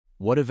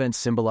What event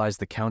symbolized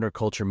the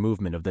counterculture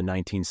movement of the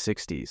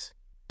 1960s?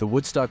 The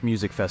Woodstock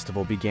Music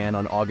Festival began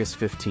on August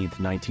 15,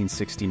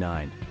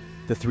 1969.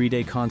 The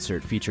three-day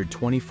concert featured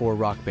 24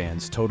 rock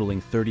bands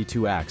totaling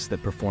 32 acts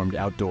that performed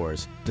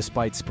outdoors,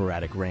 despite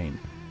sporadic rain.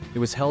 It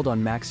was held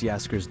on Max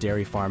Yasgur's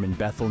dairy farm in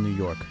Bethel, New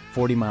York,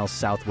 40 miles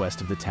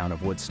southwest of the town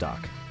of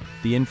Woodstock.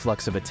 The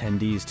influx of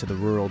attendees to the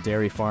rural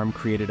dairy farm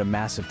created a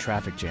massive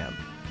traffic jam.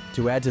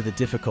 To add to the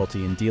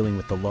difficulty in dealing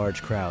with the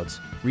large crowds,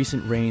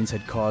 recent rains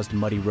had caused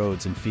muddy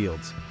roads and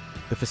fields.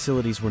 The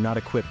facilities were not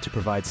equipped to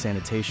provide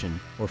sanitation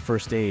or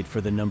first aid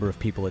for the number of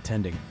people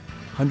attending.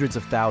 Hundreds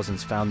of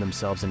thousands found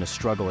themselves in a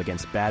struggle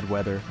against bad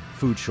weather,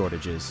 food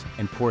shortages,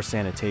 and poor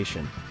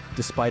sanitation.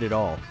 Despite it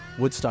all,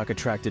 Woodstock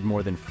attracted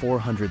more than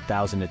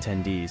 400,000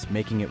 attendees,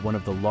 making it one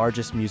of the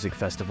largest music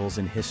festivals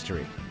in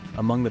history.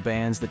 Among the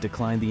bands that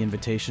declined the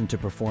invitation to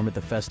perform at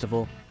the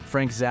festival,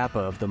 Frank Zappa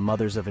of the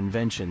Mothers of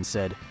Invention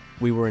said,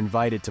 "We were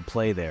invited to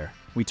play there.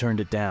 We turned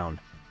it down.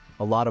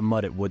 A lot of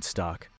mud at Woodstock.